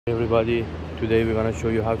Hey everybody, today we're gonna show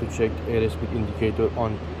you how to check airspeed indicator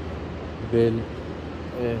on Bell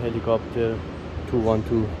helicopter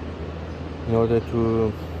 212. In order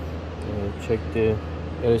to check the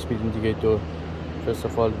airspeed indicator, first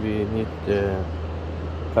of all we need the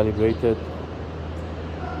calibrated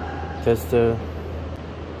tester,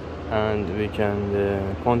 and we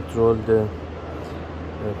can control the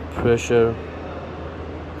pressure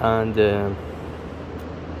and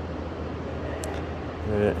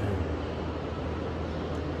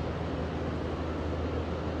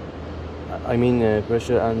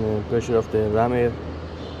pressure and pressure of the ram air.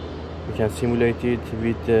 We can simulate it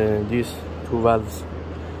with these two valves.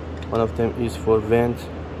 One of them is for vent,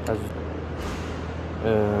 as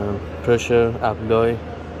pressure apply.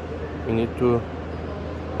 We need to,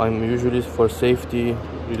 I'm usually for safety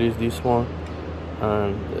release this one,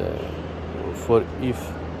 and for if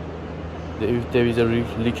there is a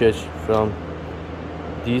leakage from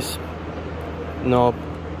this knob,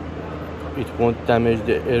 it won't damage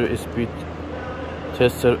the airspeed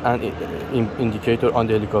tester and indicator on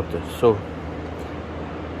the helicopter. So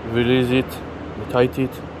release it, tight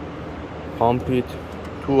it, pump it.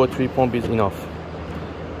 2 or 3 pump is enough.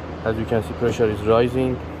 As you can see, pressure is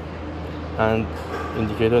rising and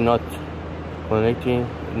indicator not connecting,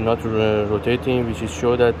 not rotating, which is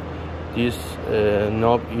show that this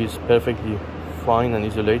knob is perfectly fine and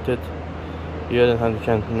isolated here, and you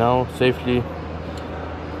can now safely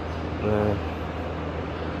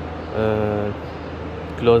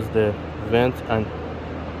close the vent, and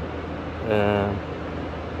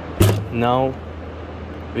now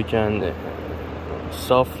we can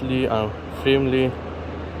softly and firmly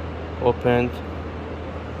open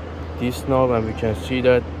this knob, and we can see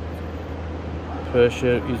that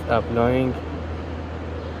pressure is applying,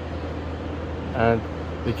 and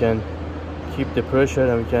we can keep the pressure,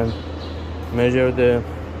 and we can measure the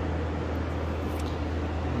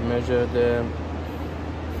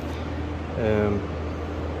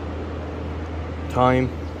time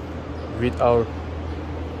with our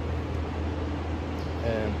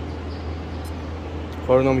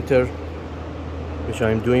chronometer, which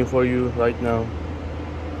I'm doing for you right now.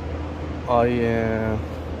 I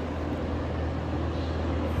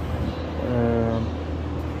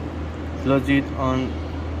close it on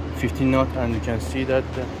 15 knot, and you can see that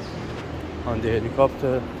on the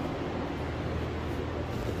helicopter.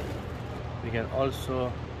 We can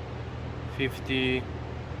also 50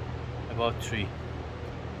 about 3,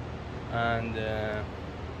 and this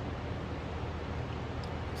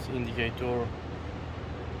indicator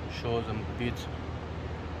shows a bit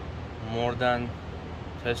more than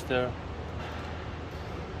tester,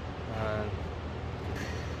 and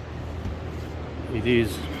it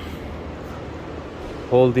is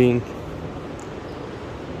holding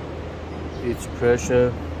its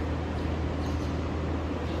pressure,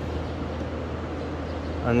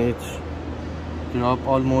 and it dropped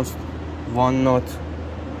almost 1 knot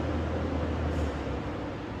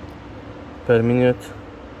per minute,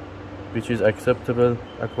 which is acceptable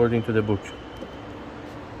according to the book.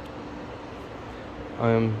 I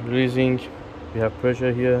am releasing. We have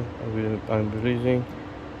pressure here. I'm releasing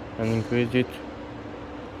and increase it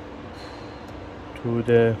to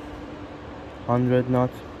the 100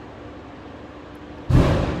 knot.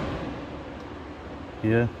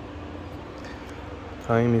 Here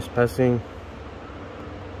time is passing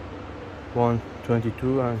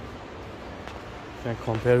 1:22, and you can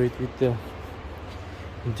compare it with the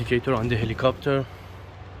indicator on the helicopter,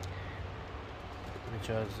 which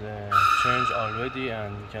has changed already,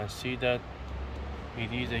 and you can see that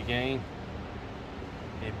it is again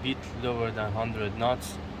a bit lower than 100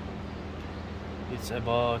 knots. It's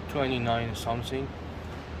about 29 something,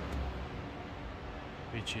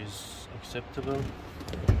 which is acceptable.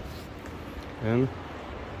 And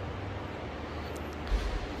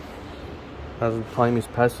as time is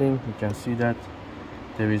passing, you can see that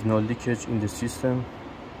there is no leakage in the system,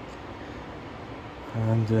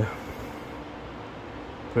 and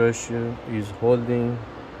pressure is holding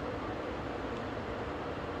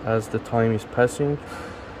as the time is passing.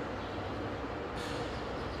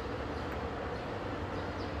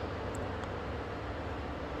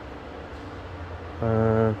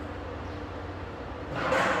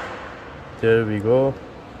 There we go,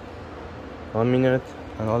 1 minute,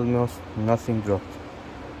 and almost nothing dropped.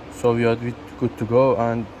 So we are good to go,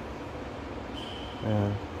 and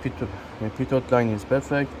pitot line is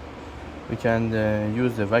perfect. We can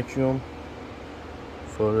use the vacuum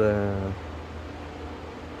for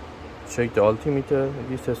check the altimeter.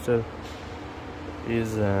 This tester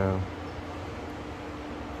is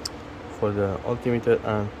for the altimeter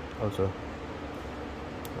and also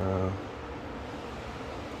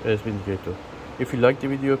USB indicator. If you like the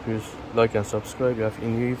video, please like and subscribe. If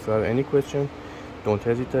you have any question, don't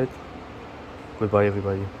hesitate. Goodbye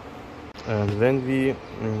everybody. And when we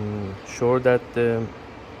sure that there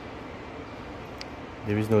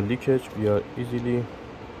is no leakage, we are easily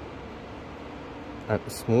and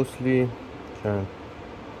smoothly can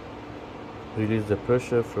release the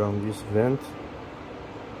pressure from this vent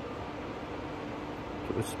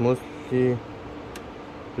to smoothly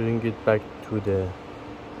bring it back to the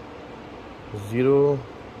zero,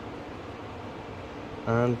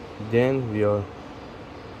 and then we are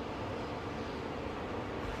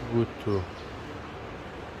good to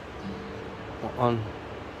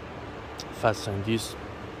unfasten this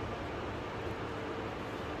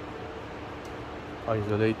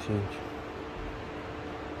isolating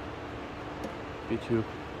video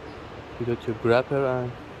tube wrapper,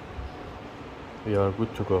 and we are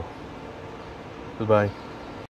good to go. Goodbye.